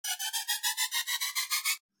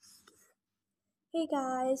Hey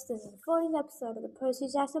guys, this is the 14th episode of the Percy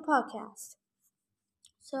and Annabeth podcast.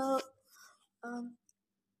 So, um,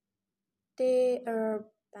 they are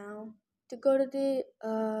bound to go to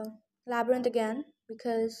the labyrinth again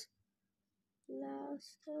because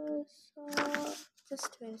last I saw,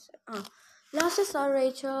 just wait a sec. Last I saw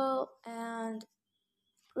Rachel and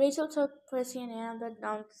Rachel took Percy and Annabeth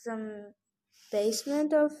down to some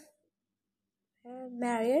basement of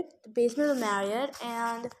Marriott, the basement of Marriott,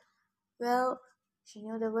 and well, she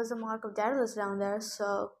knew there was a mark of Daedalus down there,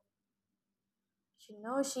 so she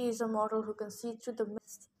knows she is a mortal who can see through the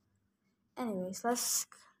mist. Anyways, let's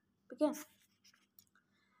begin.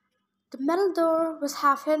 The metal door was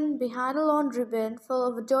half hidden behind a laundry bin full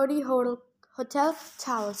of dirty hotel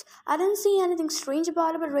towels. I didn't see anything strange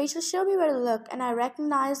about it, but Rachel showed me where to look, and I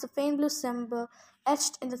recognized the faint blue symbol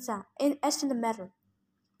etched in the metal.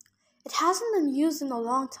 It hasn't been used in a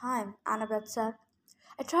long time, Annabeth said.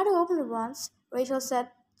 I tried to open it once, Rachel said,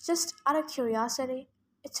 just out of curiosity.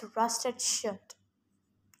 It's rusted shut.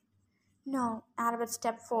 No, Annabeth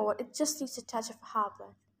stepped forward. It just needs a touch of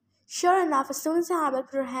heartburn. Sure enough, as soon as Annabeth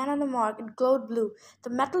put her hand on the mark, it glowed blue. The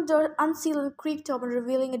metal door unsealed and creaked open,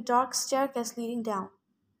 revealing a dark staircase leading down.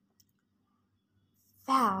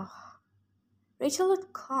 Wow. Rachel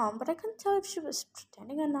looked calm, but I couldn't tell if she was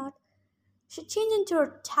pretending or not. She changed into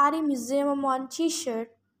her tatty Museum of Modern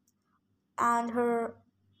t-shirt and her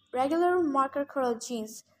regular marker curl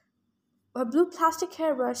jeans. Her blue plastic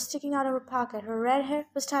hairbrush sticking out of her pocket. Her red hair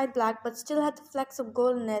was dyed black but still had the flecks of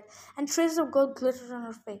gold in it, and traces of gold glittered on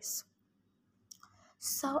her face.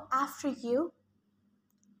 So after you?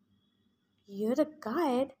 You're the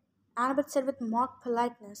guide, Annabeth said with mock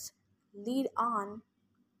politeness. Lead on.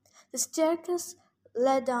 The staircase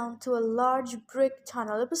led down to a large brick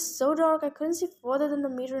tunnel. It was so dark I couldn't see further than the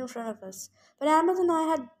meter in front of us. But Annabeth and I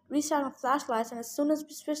had restarted our flashlights, and as soon as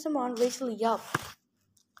we switched them on, Rachel yelped.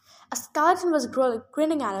 A skeleton was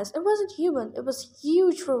grinning at us. It wasn't human. It was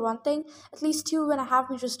huge for one thing, at least 2.5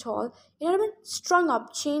 meters tall. It had been strung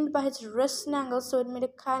up, chained by its wrists and ankles, so it made a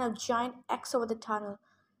kind of giant X over the tunnel.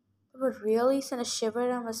 But what really sent a shiver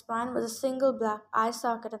down my spine was a single black eye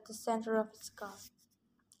socket at the center of its skull.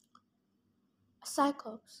 A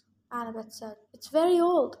cyclops, Annabeth said. It's very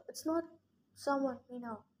old. It's not someone we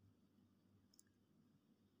know.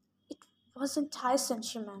 It wasn't Tyson,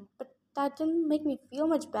 she meant, but that didn't make me feel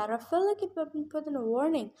much better. I felt like it had been put in a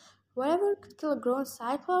warning. Whoever could kill a grown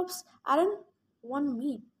cyclops, I didn't want to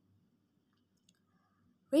meet.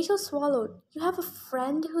 Rachel swallowed. You have a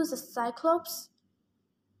friend who's a cyclops?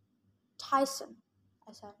 Tyson,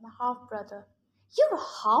 I said, my half-brother. You're a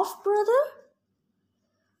half-brother?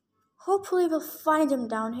 Hopefully we'll find him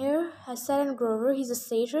down here, I said in Grover. He's a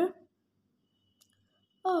satyr.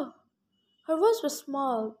 Oh, her voice was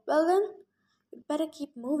small. Well then, we'd better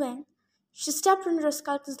keep moving. She stepped under her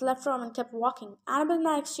skeleton's left arm and kept walking. Annabeth and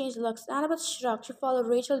I exchanged looks. Annabeth shrugged. She followed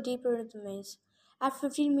Rachel deeper into the maze. After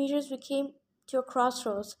 15 meters, we came to a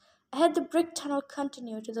crossroads. Ahead, the brick tunnel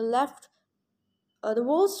continued. To the left, the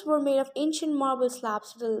walls were made of ancient marble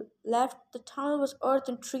slabs. To the left, the tunnel was earth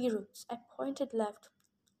and tree roots. I pointed left.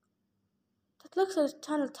 That looks like a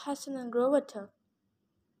tunnel Tyson and Grover took.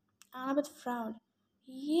 Annabeth frowned.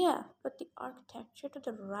 Yeah, but the architecture to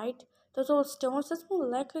the right, those old stones, that's more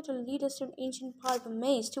likely to lead us to an ancient part of the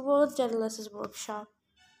maze towards Daedalus's workshop.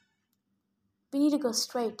 We need to go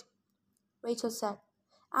straight, Rachel said.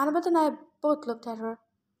 Annabeth and I both looked at her.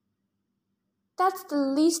 That's the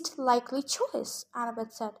least likely choice,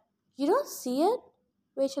 Annabeth said. You don't see it?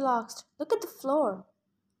 Rachel asked. Look at the floor.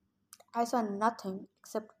 I saw nothing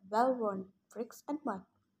except well-worn bricks and mud.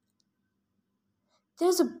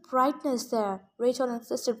 There's a brightness there, Rachel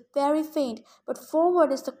insisted, very faint, but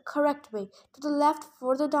forward is the correct way. To the left,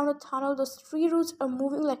 further down the tunnel, those tree roots are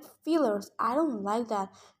moving like feelers. I don't like that.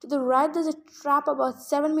 To the right, there's a trap about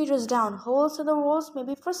 7 meters down. Holes in the walls,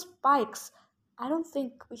 maybe for spikes. I don't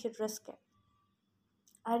think we should risk it.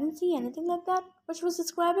 I didn't see anything like that, what she was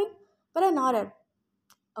describing, but I nodded.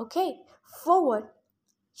 Okay, forward.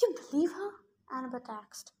 You believe her? Annabeth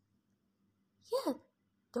asked. Yeah,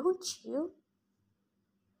 don't you?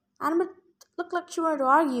 Annabeth looked like she wanted to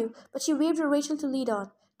argue, but she waved at Rachel to lead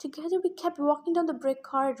on. Together we kept walking down the brick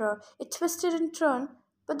corridor. It twisted and turned,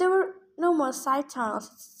 but there were no more side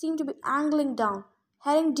tunnels. It seemed to be angling down,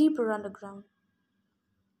 heading deeper underground.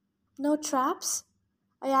 No traps?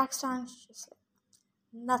 I asked anxiously.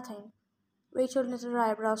 Nothing. Rachel knitted her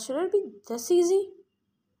eyebrows. Should it be this easy?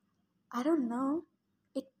 I don't know.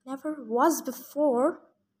 It never was before.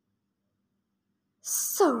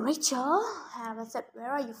 So, Rachel, Hannah said,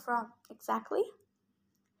 where are you from exactly?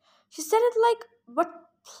 She said it like, what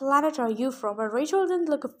planet are you from? But Rachel didn't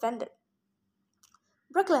look offended.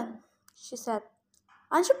 Brooklyn, she said.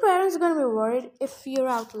 Aren't your parents going to be worried if you're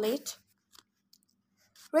out late?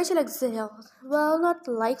 Rachel exhaled. Well, not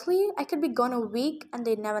likely. I could be gone a week and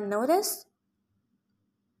they'd never notice.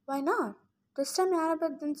 Why not? This time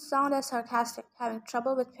Annabeth didn't sound as sarcastic. Having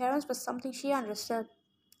trouble with parents was something she understood.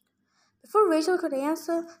 Before Rachel could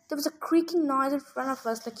answer, there was a creaking noise in front of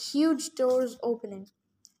us, like huge doors opening.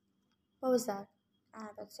 What was that?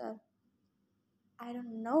 Annabeth said. I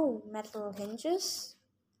don't know, metal hinges?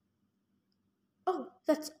 Oh,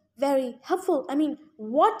 that's very helpful.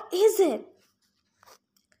 What is it?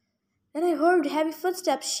 Then I heard heavy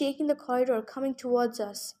footsteps shaking the corridor coming towards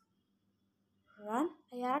us. Run?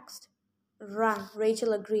 I asked. Run,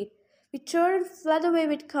 Rachel agreed. We turned and fled the way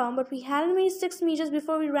we'd come, but we hadn't made 6 meters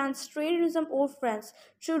before we ran straight into some old friends,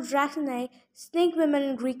 true Dracanae, snake women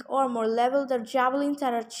in Greek armor, leveled their javelins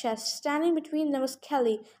at our chests. Standing between them was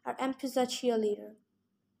Kelly, our M-Pizza cheerleader.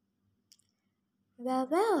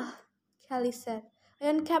 Well, Kelly said. I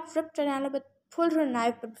uncapped Riptide and Annabeth pulled her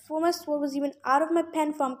knife, but before my sword was even out of my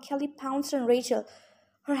pen form, Kelly pounced on Rachel.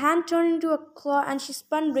 Her hand turned into a claw and she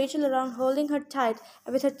spun Rachel around, holding her tight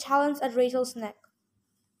with her talons at Rachel's neck.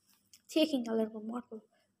 Taking a little mortal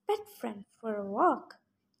pet friend for a walk,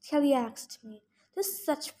 Kelly asked me. This is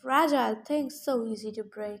such fragile thing, so easy to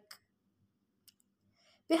break.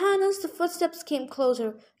 Behind us, the footsteps came closer.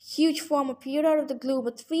 A huge form appeared out of the gloom,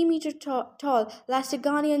 a 3 meter tall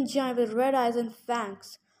Lastiganian giant with red eyes and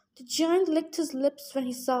fangs. The giant licked his lips when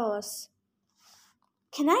he saw us.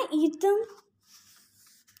 Can I eat them?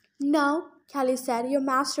 No, Kelly said. Your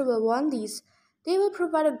master will want these. They will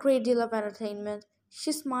provide a great deal of entertainment.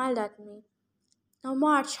 She smiled at me. Now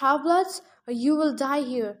march, half-bloods, or you will die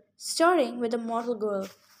here, starting with the mortal girl.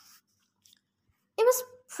 It was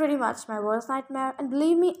pretty much my worst nightmare, and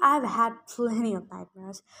believe me, I've had plenty of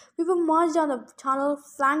nightmares. We were marched down the tunnel,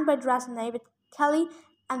 flanked by Dracanae with Kelly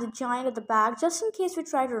and the giant at the back, just in case we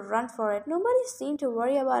tried to run for it. Nobody seemed to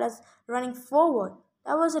worry about us running forward.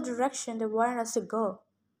 That was the direction they wanted us to go.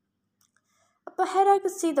 Up ahead I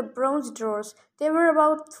could see the bronze doors. They were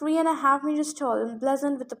about 3.5 meters tall,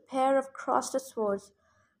 emblazoned with a pair of crossed swords.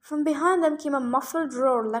 From behind them came a muffled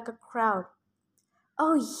roar like a crowd.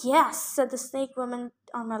 Oh yes, said the snake woman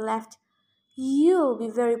on my left. You'll be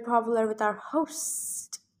very popular with our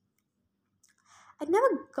host. I'd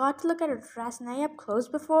never got to look at a Dracanae up close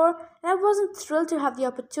before, and I wasn't thrilled to have the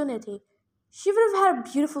opportunity. She would have had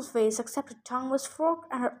a beautiful face, except her tongue was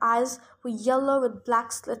forked and her eyes were yellow with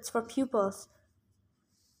black slits for pupils.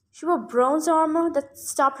 She wore bronze armor that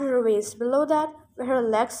stopped at her waist. Below that, where her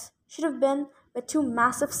legs should have been, were 2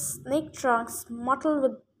 massive snake trunks mottled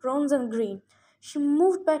with bronze and green. She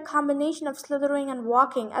moved by a combination of slithering and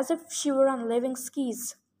walking, as if she were on living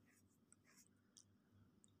skis.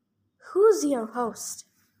 Who's your host?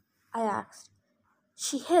 I asked.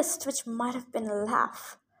 She hissed, which might have been a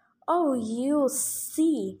laugh. Oh, you'll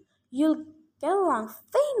see. You'll get along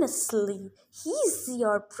famously. He's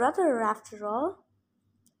your brother, after all.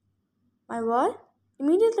 My what?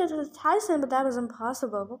 Immediately to Tyson, but that was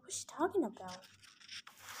impossible. What was she talking about?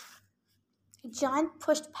 A giant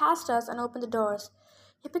pushed past us and opened the doors.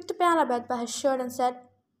 He picked up Annabeth by her shirt and said,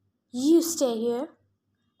 You stay here.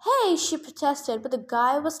 Hey, she protested, but the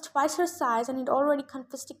guy was twice her size and he'd already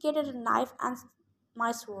confiscated a knife and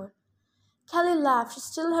my sword. Kelly laughed. She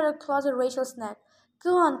still had her claws at Rachel's neck.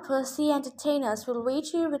 Go on, Percy, entertain us. We'll wait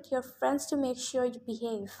here with your friends to make sure you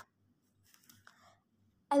behave.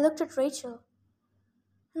 I looked at Rachel.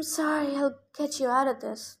 I'm sorry, I'll get you out of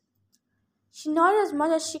this. She nodded as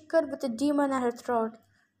much as she could with the demon at her throat.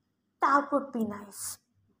 That would be nice.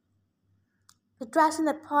 The dress in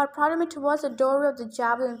the pod prodded me towards the doorway of the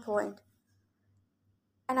javelin point,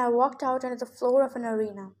 and I walked out onto the floor of an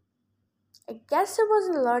arena. I guess it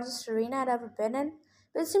wasn't the largest arena I'd ever been in,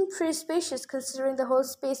 but it seemed pretty spacious considering the whole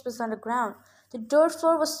space was underground. The dirt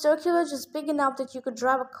floor was circular, just big enough that you could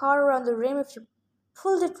drive a car around the rim if you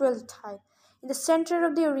pulled it really tight. In the center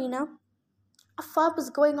of the arena, a fight was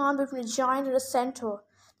going on between a giant and a centaur.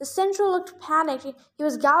 The centaur looked panicked. He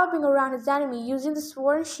was galloping around his enemy, using the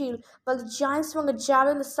sword and shield, while the giant swung a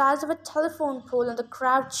javelin the size of a telephone pole and the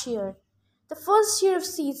crowd cheered. The first tier of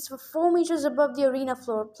seats were 4 meters above the arena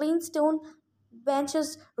floor, plain stone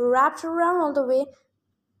benches wrapped around all the way,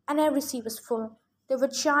 and every seat was full. There were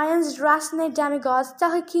giants, Dracanae demigods,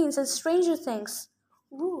 Tahikines, and stranger things.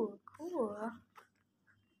 Ooh, cool.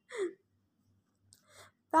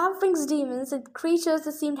 Bat-wings demons and creatures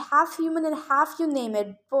that seemed half human and half you name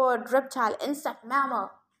it, bird, reptile, insect, mammal.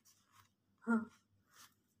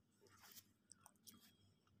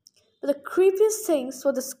 But the creepiest things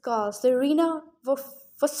were the skulls. The arena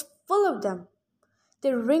was full of them.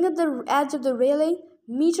 They ring at the edge of the railing,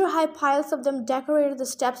 Meter-high piles of them decorated the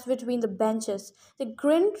steps between the benches. They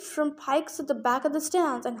grinned from pikes at the back of the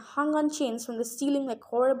stands and hung on chains from the ceiling like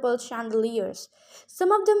horrible chandeliers.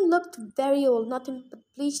 Some of them looked very old, nothing but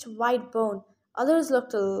bleached white bone. Others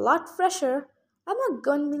looked a lot fresher. I'm not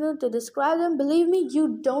going to describe them. Believe me,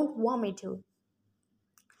 you don't want me to.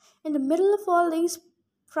 In the middle of all these,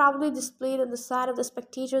 proudly displayed on the side of the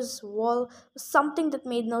spectators' wall, was something that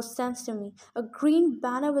made no sense to me. A green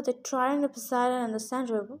banner with a trident of Poseidon in the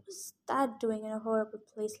center. What was that doing in a horrible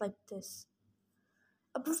place like this?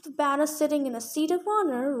 Above the banner, sitting in a seat of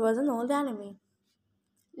honor, was an old enemy.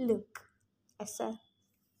 "Look," I said.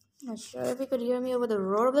 Not sure if he could hear me over the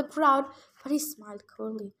roar of the crowd, but he smiled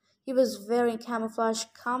coldly. He was wearing camouflage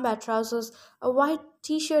combat trousers, a white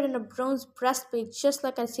t-shirt and a bronze breastplate just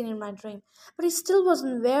like I'd seen in my dream. But he still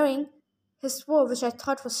wasn't wearing his sword, which I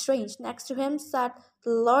thought was strange. Next to him sat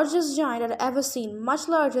the largest giant I'd ever seen, much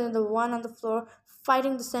larger than the one on the floor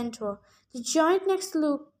fighting the centaur. The giant next to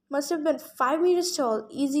Luke must have been 5 meters tall,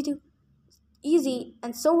 easy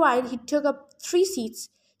and so wide he took up 3 seats.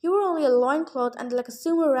 He wore only a loincloth and like a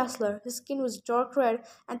sumo wrestler. His skin was dark red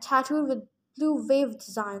and tattooed with blue wave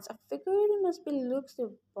designs. I figured he must be Luke's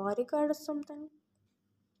new bodyguard or something.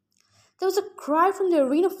 There was a cry from the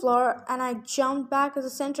arena floor, and I jumped back as the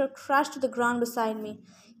centaur crashed to the ground beside me.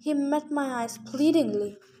 He met my eyes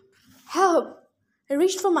pleadingly. "Help!" I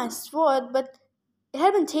reached for my sword, but it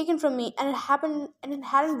had been taken from me, and it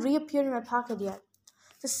hadn't reappeared in my pocket yet.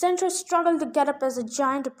 The centaur struggled to get up as the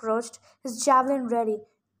giant approached, his javelin ready.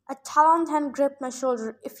 A taloned hand gripped my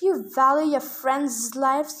shoulder. "If you value your friends'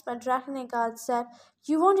 lives," my draconic guard said,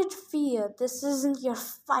 "you won't interfere. This isn't your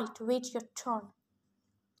fight. Wait your turn."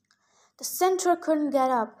 The centaur couldn't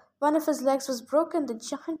get up. One of his legs was broken. The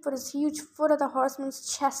giant put his huge foot on the horseman's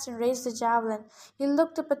chest and raised the javelin. He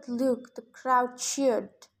looked up at Luke. The crowd cheered.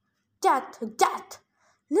 "Death! Death!"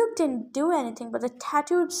 Luke didn't do anything, but the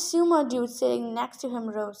tattooed sumo dude sitting next to him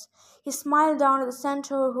rose. He smiled down at the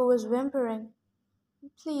centaur who was whimpering.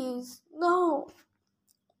 "Please, no."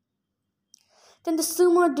 Then the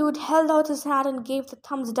sumo dude held out his hand and gave the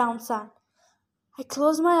thumbs down sign. I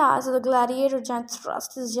closed my eyes as the gladiator giant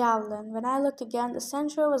thrust his javelin. When I looked again, the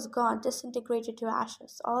centaur was gone, disintegrated to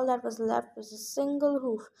ashes. All that was left was a single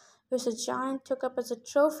hoof, which the giant took up as a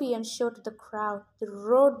trophy and showed to the crowd. They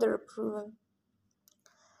roared their approval.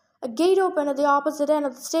 A gate opened at the opposite end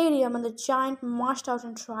of the stadium, and the giant marched out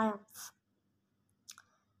in triumph.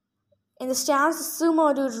 In the stands, the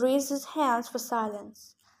sumo dude raised his hands for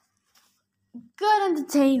silence. Good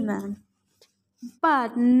entertainment,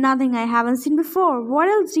 but nothing I haven't seen before. What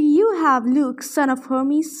else do you have, Luke, son of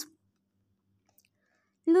Hermes?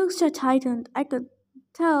 Luke's jaw tightened. I could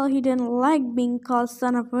tell he didn't like being called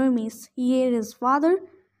son of Hermes. He hated his father,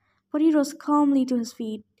 but he rose calmly to his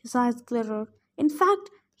feet. His eyes glittered. In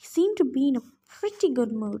fact, he seemed to be in a pretty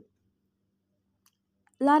good mood.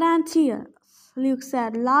 "Ladantia," Luke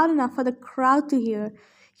said, loud enough for the crowd to hear.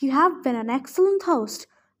 "You have been an excellent host.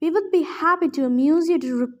 We would be happy to amuse you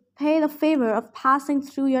to repay the favor of passing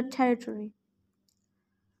through your territory."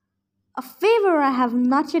 "A favor I have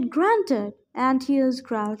not yet granted," Antaeus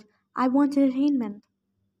growled. "I want entertainment."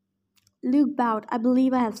 Luke bowed. "I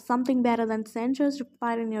believe I have something better than centaurs to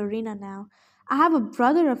fight in the arena now. I have a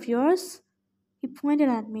brother of yours." He pointed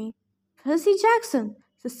at me. "Percy Jackson,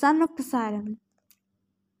 the son of Poseidon."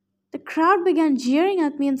 The crowd began jeering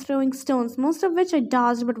at me and throwing stones, most of which I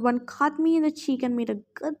dodged, but one caught me in the cheek and made a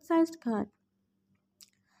good-sized cut.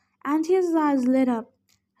 Antaeus' eyes lit up.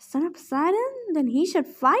 "A son of Poseidon? Then he should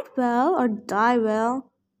fight well or die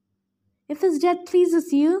well." "If his death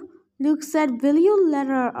pleases you," Luke said, "will you let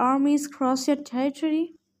our armies cross your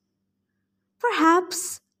territory?"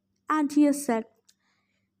 "Perhaps," Antaeus said.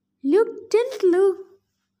 Luke didn't look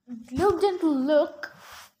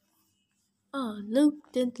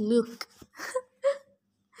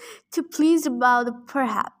too pleased about the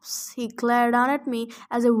perhaps. He glared down at me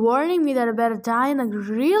as if warning me that I better die in a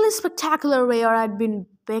really spectacular way or I'd be in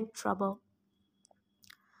big trouble.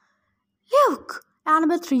 "Luke!"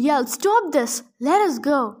 Annabeth yelled. "Stop this! Let us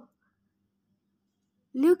go!"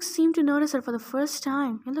 Luke seemed to notice it for the first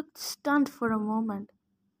time. He looked stunned for a moment.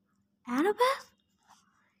 "Annabeth?"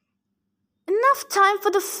 "Enough time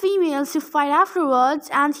for the females to fight afterwards,"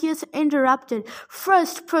 Antaeus interrupted.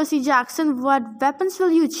 "First, Percy Jackson, what weapons will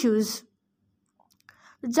you choose?"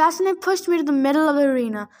 The Jackson pushed me to the middle of the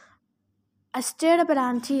arena. I stared up at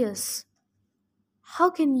Antaeus. "How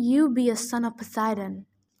can you be a son of Poseidon?"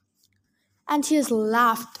 Antaeus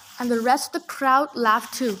laughed, and the rest of the crowd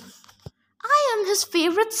laughed too. "I am his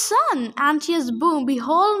favorite son," Antaeus boomed.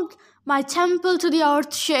 "Behold my temple to the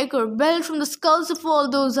Earth Shaker, built from the skulls of all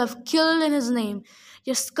those I've killed in his name.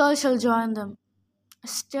 Your skull shall join them. I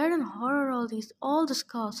stared in horror all the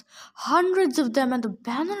skulls, hundreds of them, and the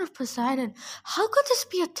banner of Poseidon. How could this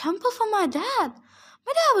be a temple for my dad?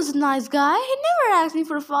 My dad was a nice guy. He never asked me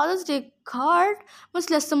for a Father's Day card, much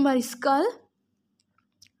less somebody's skull.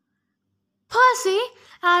 Percy!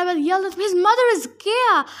 Annabeth yelled at me. His mother is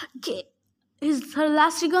Gaia. Her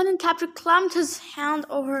Lacygon captor clamped his hand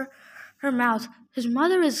over her mouth. His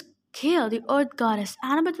mother is Gaia, the earth goddess.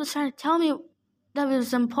 Annabeth was trying to tell me that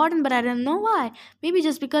was important, but I didn't know why. Maybe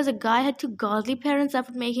just because a guy had two godly parents, that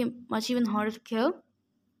would make him much even harder to kill.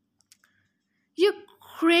 You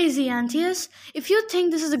crazy, Antaeus. If you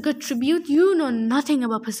think this is a good tribute, you know nothing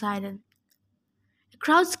about Poseidon. The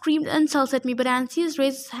crowd screamed insults at me, but Antaeus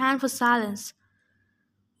raised his hand for silence.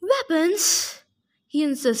 Weapons, he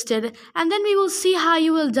insisted, and then we will see how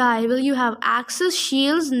you will die. Will you have axes,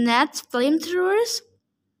 shields, nets, flamethrowers?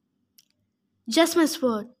 Just my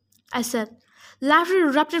sword, I said. Laughter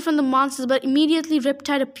erupted from the monsters, but immediately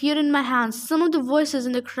Riptide appeared in my hands. Some of the voices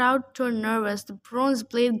in the crowd turned nervous. The bronze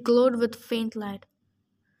blade glowed with faint light.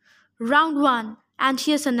 Round 1,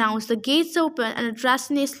 Antaeus announced. The gates opened and a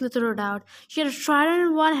Dracene slithered out. She had a trident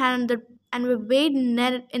in one hand and a weighted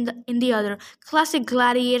net in the other, classic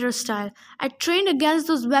gladiator style. I trained against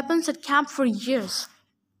those weapons at camp for years.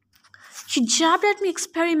 She jabbed at me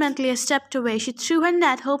experimentally. I stepped away. She threw her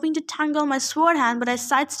net, hoping to tangle my sword hand, but I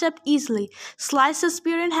sidestepped easily, sliced her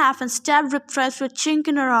spear in half, and stabbed Riptide through a chink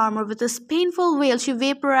in her armor. With this painful wail, she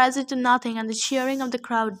vaporized into nothing, and the cheering of the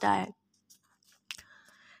crowd died.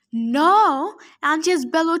 No! Antaeus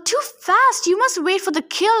bellowed. Too fast! You must wait for the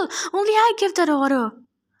kill! Only I give that order.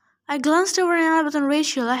 I glanced over at Annabeth and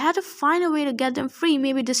Rachel. I had to find a way to get them free,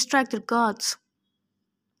 maybe distract the gods.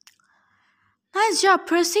 Nice job,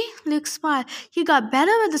 Percy, Luke smiled. You got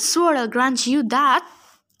better with the sword, I'll grant you that.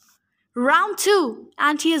 Round 2,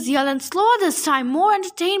 Antaeus yelled, and slower this time, more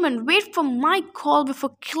entertainment. Wait for my call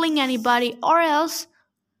before killing anybody, or else.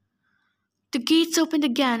 The gates opened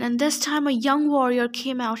again, and this time a young warrior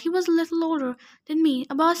came out. He was a little older than me,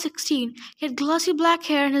 about 16. He had glossy black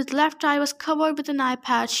hair, and his left eye was covered with an eye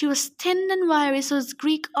patch. He was thin and wiry, so his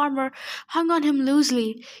Greek armor hung on him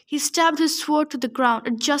loosely. He stabbed his sword to the ground,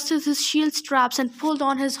 adjusted his shield straps, and pulled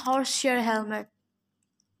on his horsehair helmet.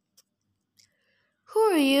 Who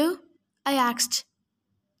are you? I asked.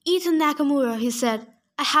 Ethan Nakamura, he said.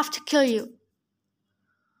 I have to kill you.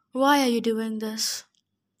 Why are you doing this?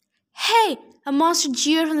 Hey! A monster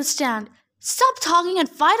jeered from the stand. Stop talking and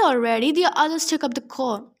fight already. The others took up the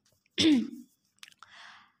call. I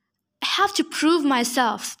have to prove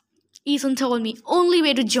myself, Ethan told me. Only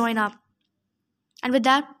way to join up. And with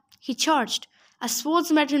that, he charged. Our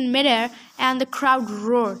swords met in midair and the crowd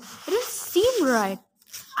roared. It didn't seem right.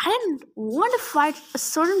 I didn't want to fight a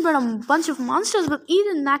certain bunch of monsters, but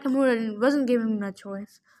Ethan Nakamura wasn't giving me a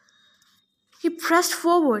choice. He pressed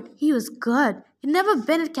forward. He was good. He'd never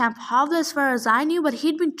been at Camp Havla as far as I knew, but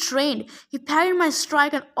he'd been trained. He parried my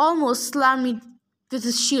strike and almost slammed me with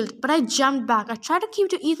his shield, but I jumped back. I tried to keep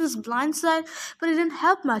to Ethan's blind side, but it didn't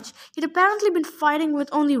help much. He'd apparently been fighting with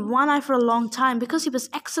only one eye for a long time because he was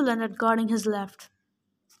excellent at guarding his left.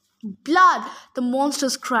 Blood! The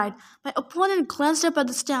monsters cried. My opponent glanced up at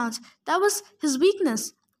the stance. That was his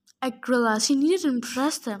weakness. I realized he needed to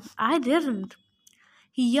impress them. I didn't.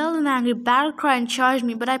 He yelled an angry battle cry and charged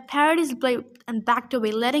me, but I parried his blade and backed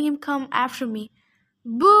away, letting him come after me.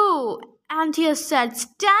 Boo! Antaeus said,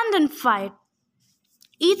 stand and fight.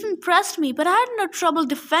 Ethan pressed me, but I had no trouble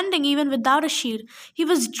defending even without a shield. He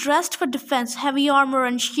was dressed for defense, heavy armor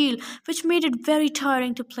and shield, which made it very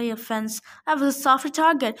tiring to play offense. I was a softer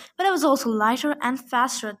target, but I was also lighter and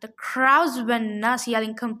faster. The crowds went nuts,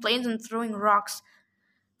 yelling complaints and throwing rocks.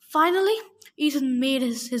 Finally, Ethan made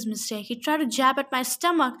his mistake. He tried to jab at my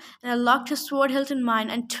stomach, and I locked his sword hilt in mine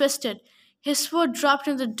and twisted. His sword dropped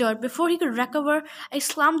into the dirt. Before he could recover, I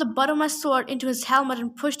slammed the butt of my sword into his helmet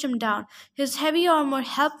and pushed him down. His heavy armor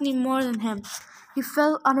helped me more than him. He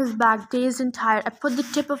fell on his back, dazed and tired. I put the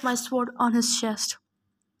tip of my sword on his chest.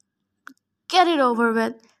 Get it over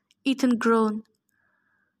with, Ethan groaned.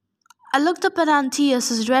 I looked up at Antaeus.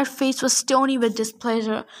 His red face was stony with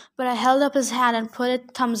displeasure, but I held up his hand and put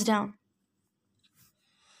it thumbs down.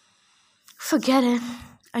 Forget it.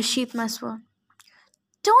 I sheathed my sword.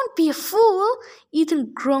 Don't be a fool,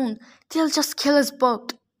 Ethan groaned. They'll just kill us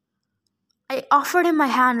both. I offered him my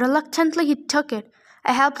hand. Reluctantly, he took it.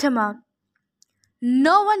 I helped him out.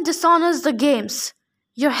 No one dishonors the games.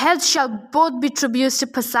 Your heads shall both be tributes to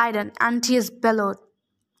Poseidon, Antaeus bellowed.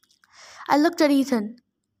 I looked at Ethan.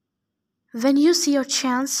 When you see your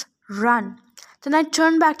chance, run. Then I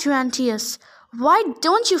turned back to Antaeus. Why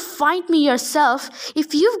don't you find me yourself?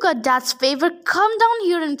 If you've got Dad's favor, come down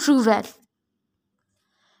here and prove it.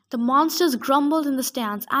 The monsters grumbled in the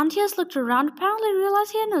stands. Anthias looked around, apparently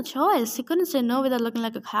realized he had no choice. He couldn't say no without looking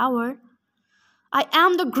like a coward. I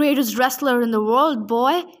am the greatest wrestler in the world,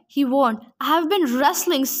 boy, he warned. I have been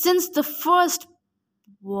wrestling since the first...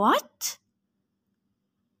 What?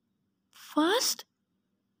 First?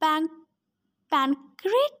 Pancreation?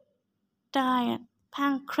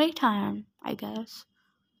 Pancreation, I guess.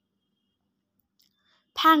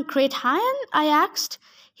 Pancreation? I asked.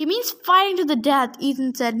 He means fighting to the death,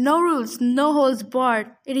 Ethan said. No rules, no holds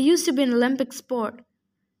barred. It used to be an Olympic sport.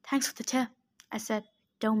 Thanks for the tip, I said.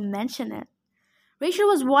 Don't mention it. Rachel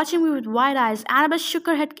was watching me with wide eyes. Annabeth shook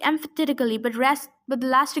her head emphatically, but the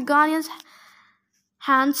Lastrigonian's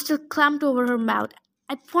hand still clamped over her mouth.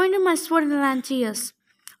 I pointed my sword at Anthias.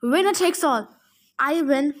 Winner takes all. I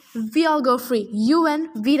win, we all go free. You win,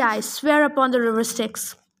 we die. Swear upon the river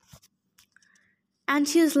Styx.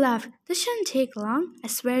 Anthias laughed. This shouldn't take long. I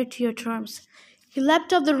swear to your terms. He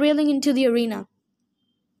leapt off the railing into the arena.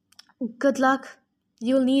 Good luck.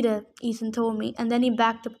 You'll need it, Ethan told me, and then he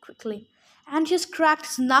backed up quickly. Anthias cracked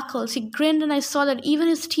his knuckles. He grinned, and I saw that even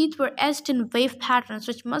his teeth were etched in wave patterns,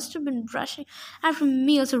 which must have been brushing after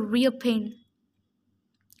meals of real pain.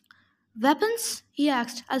 Weapons? He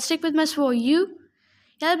asked. I'll stick with my sword. You?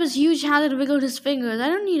 He held up his huge hand and wiggled his fingers. I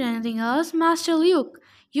don't need anything else. Master Luke,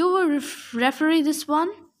 you will referee this one?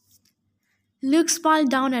 Luke smiled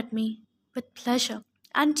down at me. With pleasure.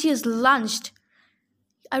 Anthias lunged.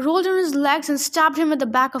 I rolled on his legs and stabbed him at the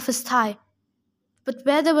back of his thigh. But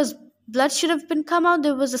where there was blood should have been come out,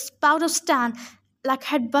 there was a spout of sand, like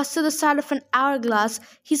had busted the side of an hourglass.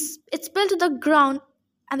 It spilled to the ground,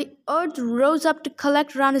 and the earth rose up to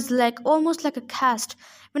collect round his leg, almost like a cast.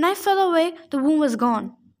 When I fell away, the wound was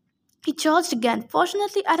gone. He charged again.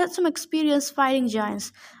 Fortunately, I had some experience fighting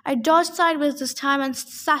giants. I dodged sideways this time and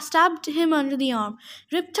stabbed him under the arm.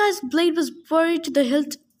 Riptide's blade was buried to the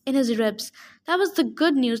hilt in his ribs. That was the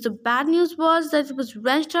good news. The bad news was that it was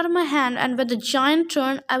wrenched out of my hand, and when the giant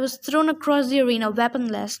turned, I was thrown across the arena,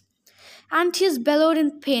 weaponless. Anthias bellowed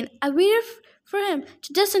in pain. I waited for him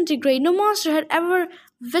to disintegrate. No monster had ever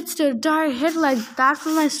withstood a dire hit like that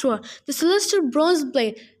from my sword. The celestial bronze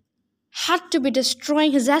blade had to be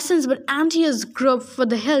destroying his essence, but Anthias groped for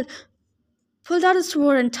the hilt, pulled out his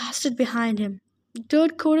sword, and tossed it behind him.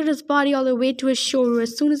 Dirt coated his body all the way to his shoulder.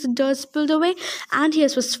 As soon as the dirt spilled away,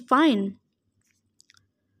 Anthias was fine.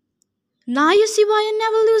 Now you see why you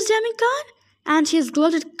never lose, demigod? Anthias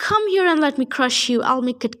gloated. Come here and let me crush you. I'll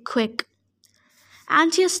make it quick.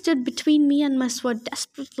 Anthias stood between me and my sword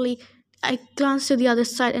desperately. I glanced to the other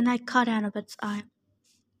side and I caught Annabeth's eye.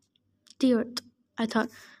 The earth, I thought.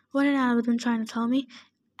 What had Annabeth been trying to tell me?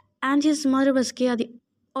 Anthias' mother was Gaia, the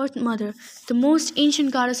Earth Mother, the most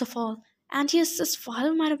ancient goddess of all. Anthias'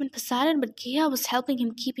 father might have been Poseidon, but Gaia was helping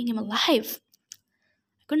him, keeping him alive.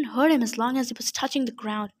 I couldn't hurt him as long as he was touching the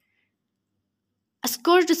ground. I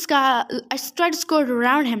tried to skirt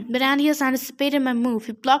around him, but Anthias anticipated my move.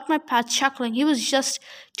 He blocked my path, chuckling. He was just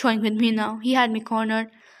toying with me now. He had me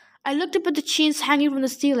cornered. I looked up at the chains hanging from the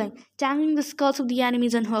ceiling, dangling the skulls of the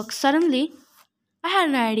enemies on hooks. Suddenly, I had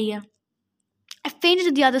an idea. I fainted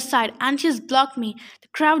to the other side. Anthias blocked me. The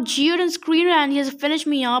crowd jeered and screamed at Anthias to finish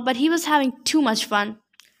me off, but he was having too much fun.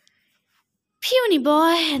 Puny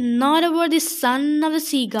boy, not a worthy son of the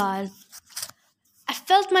sea god. I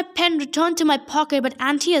felt my pen return to my pocket, but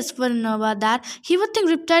Anthias wouldn't know about that. He would think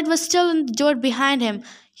Riptide was still in the dirt behind him.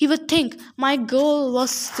 He would think my goal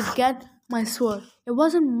was to get my sword. It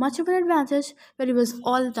wasn't much of an advantage, but it was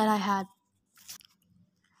all that I had.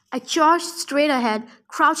 I charged straight ahead,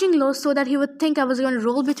 crouching low so that he would think I was going to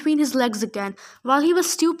roll between his legs again. While he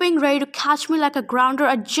was stooping, ready to catch me like a grounder,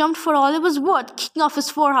 I jumped for all it was worth, kicking off his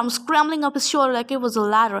forearm, scrambling up his shoulder like it was a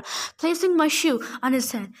ladder, placing my shoe on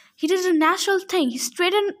his head. He did a natural thing. He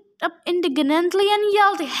straightened up indignantly and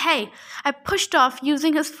yelled, "Hey!" I pushed off,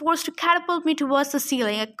 using his force to catapult me towards the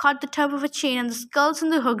ceiling. I caught the top of a chain and the skulls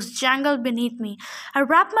and the hooks jangled beneath me. I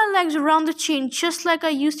wrapped my legs around the chain just like I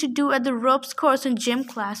used to do at the ropes course in gym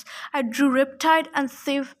class. I drew Riptide and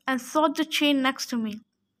thawed the chain next to me.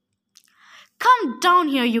 "Come down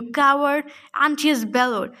here, you coward!" Anthias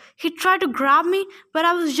bellowed. He tried to grab me, but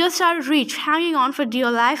I was just out of reach, hanging on for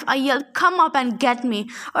dear life. I yelled, "Come up and get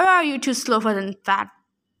me, or are you too slow for the fat?"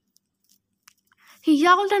 He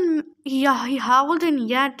howled and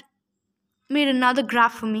yet made another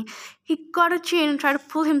grab for me. He caught a chain and tried to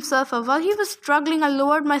pull himself up. While he was struggling, I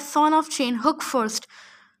lowered my sawn-off chain, hook first.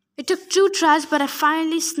 It took 2 tries, but I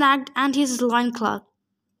finally snagged Anthias' loincloth.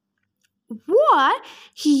 "What?"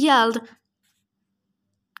 he yelled.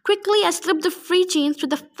 Quickly, I slipped the free chains through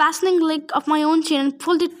the fastening link of my own chain and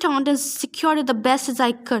pulled it taut and secured it the best as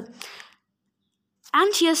I could.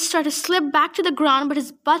 Antius tried to slip back to the ground, but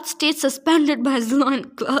his butt stayed suspended by his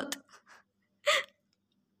loincloth.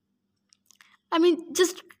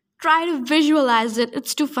 Just try to visualize it.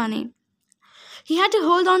 It's too funny. He had to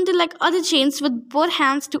hold on to like other chains with both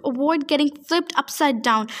hands to avoid getting flipped upside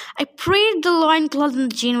down. I prayed the loincloth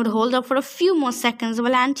and the chain would hold up for a few more seconds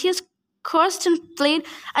while Antius cursed and played.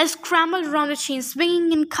 I scrambled around the chain,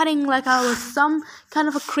 swinging and cutting like I was some kind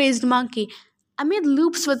of a crazed monkey. I made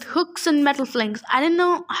loops with hooks and metal flings. I didn't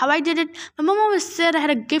know how I did it. My mom always said I had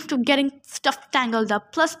a gift of getting stuff tangled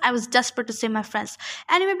up. Plus, I was desperate to save my friends.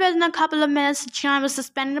 Anyway, within a couple of minutes, the chain was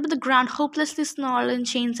suspended above the ground, hopelessly snarled in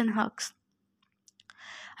chains and hooks.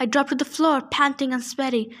 I dropped to the floor, panting and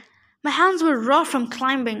sweaty. My hands were raw from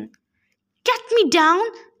climbing. "Get me down!"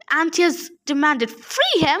 Antius demanded.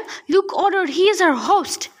 "Free him!" Luke ordered. "He is our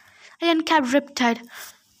host." I uncapped Riptide.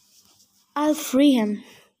 "I'll free him."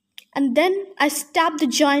 And then I stabbed the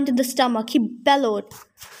giant in the stomach. He bellowed,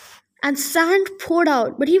 and sand poured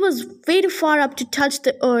out, but he was way too far up to touch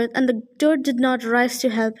the earth, and the dirt did not rise to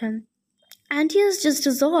help him. Antius just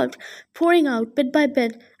dissolved, pouring out bit by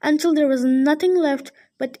bit, until there was nothing left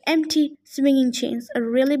but empty, swinging chains, a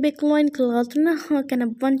really big loincloth and a hook, and a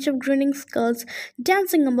bunch of grinning skulls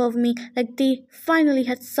dancing above me like they finally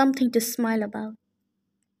had something to smile about.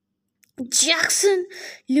 "Jackson!"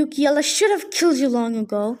 Luke yelled. "I should have killed you long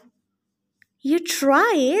ago." "You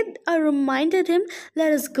tried," I reminded him.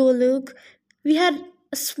 "Let us go, Luke. We had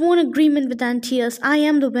a sworn agreement with Antius. I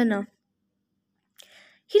am the winner."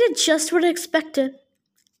 He did just what I expected.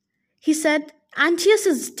 He said, "Antius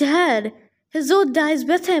is dead. His oath dies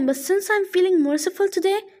with him, but since I'm feeling merciful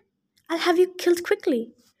today, I'll have you killed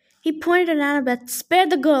quickly." He pointed at Annabeth. "Spare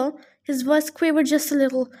the girl." His voice quavered just a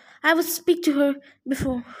little. "I would speak to her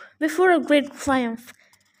before a great triumph."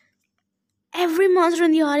 Every monster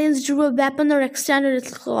in the audience drew a weapon or extended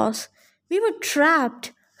its claws. We were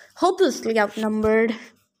trapped, hopelessly outnumbered.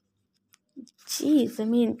 Jeez,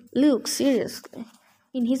 Luke, seriously.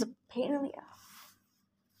 He's a pain in the ass.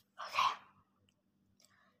 Okay.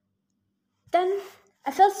 Then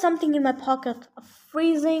I felt something in my pocket, a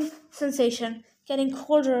freezing sensation, getting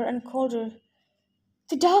colder and colder.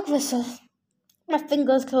 The dog whistle. My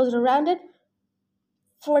fingers closed around it.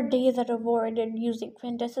 For days I'd avoided using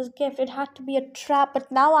Quintess's gift. It had to be a trap,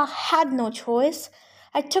 but now I had no choice.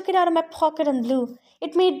 I took it out of my pocket and blew.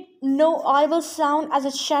 It made no audible sound as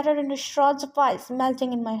it shattered into shards of ice,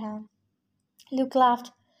 melting in my hand. Luke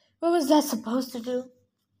laughed. "What was that supposed to do?"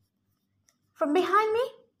 From behind me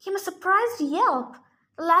came a surprised yelp.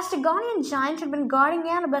 The Lastigonian giant who had been guarding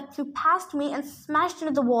Annabeth flew past me and smashed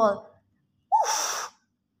into the wall. "Oof!"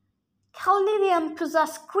 Caldidium Pusa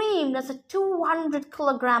screamed as a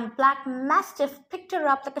 200-kilogram black mastiff picked her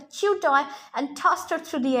up like a chew toy and tossed her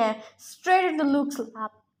through the air, straight into Luke's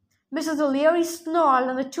lap. Mrs. O'Leary snarled,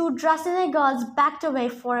 and the two Dracenei gods backed away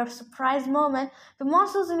for a surprise moment. The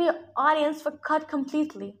monsters in the audience were caught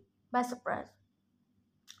completely by surprise.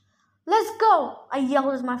 "Let's go!" I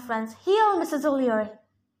yelled at my friends. "Heal, Mrs. O'Leary."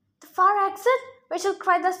 "The far exit?" Rachel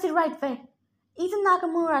cried. "That's the right way." Ethan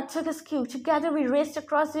Nakamura took his cue. Together we raced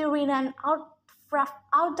across the arena and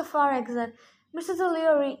out the far exit. Mrs.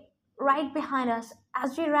 O'Leary right behind us.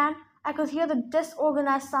 As we ran, I could hear the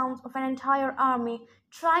disorganized sounds of an entire army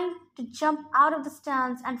trying to jump out of the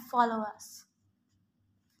stands and follow us.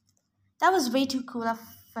 That was way too cool of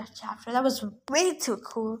a chapter. That was way too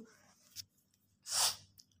cool.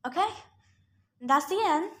 Okay, that's the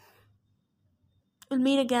end. We'll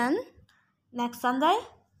meet again next Sunday.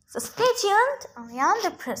 So stay tuned on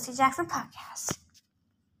the Percy Jackson podcast.